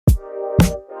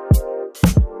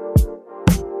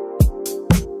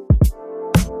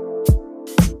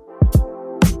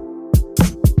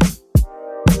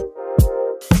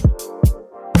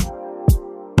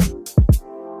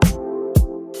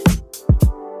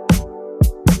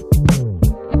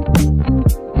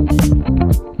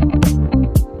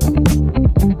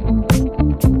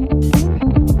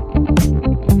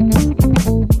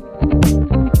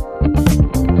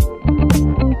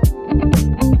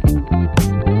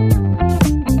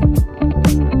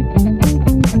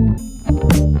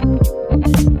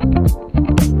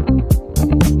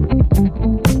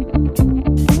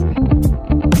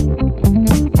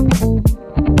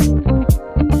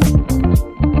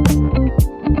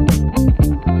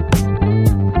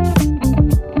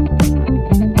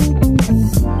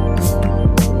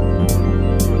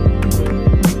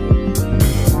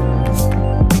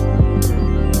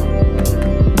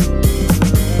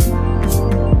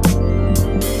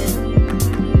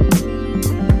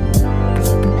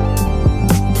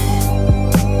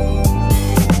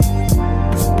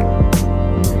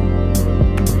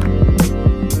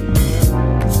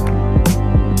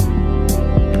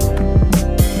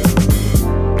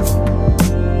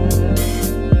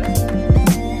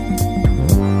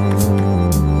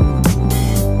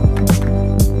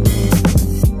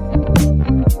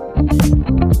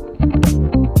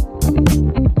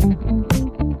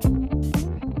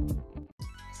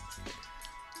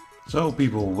So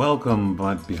people, welcome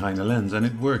back behind the lens, and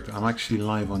it worked. I'm actually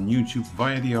live on YouTube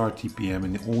via the RTPM,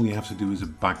 and all you have to do is a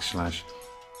backslash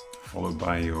followed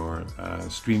by your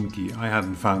stream key. I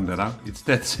hadn't found that out. It's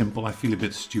that simple. I feel a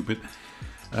bit stupid.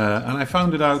 And I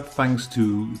found it out thanks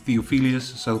to Theophilus,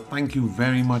 so thank you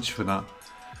very much for that.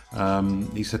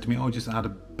 He said to me, oh, just add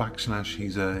a backslash.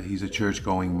 He's a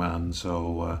church-going man,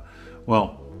 so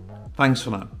well, thanks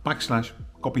for that. Backslash,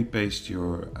 copy paste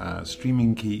your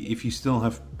streaming key. If you still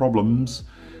have problems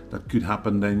that could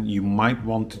happen, then you might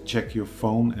want to check your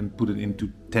phone and put it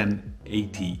into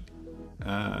 1080p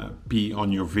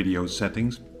on your video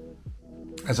settings,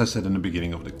 as I said in the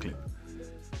beginning of the clip.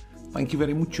 Thank you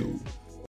very much.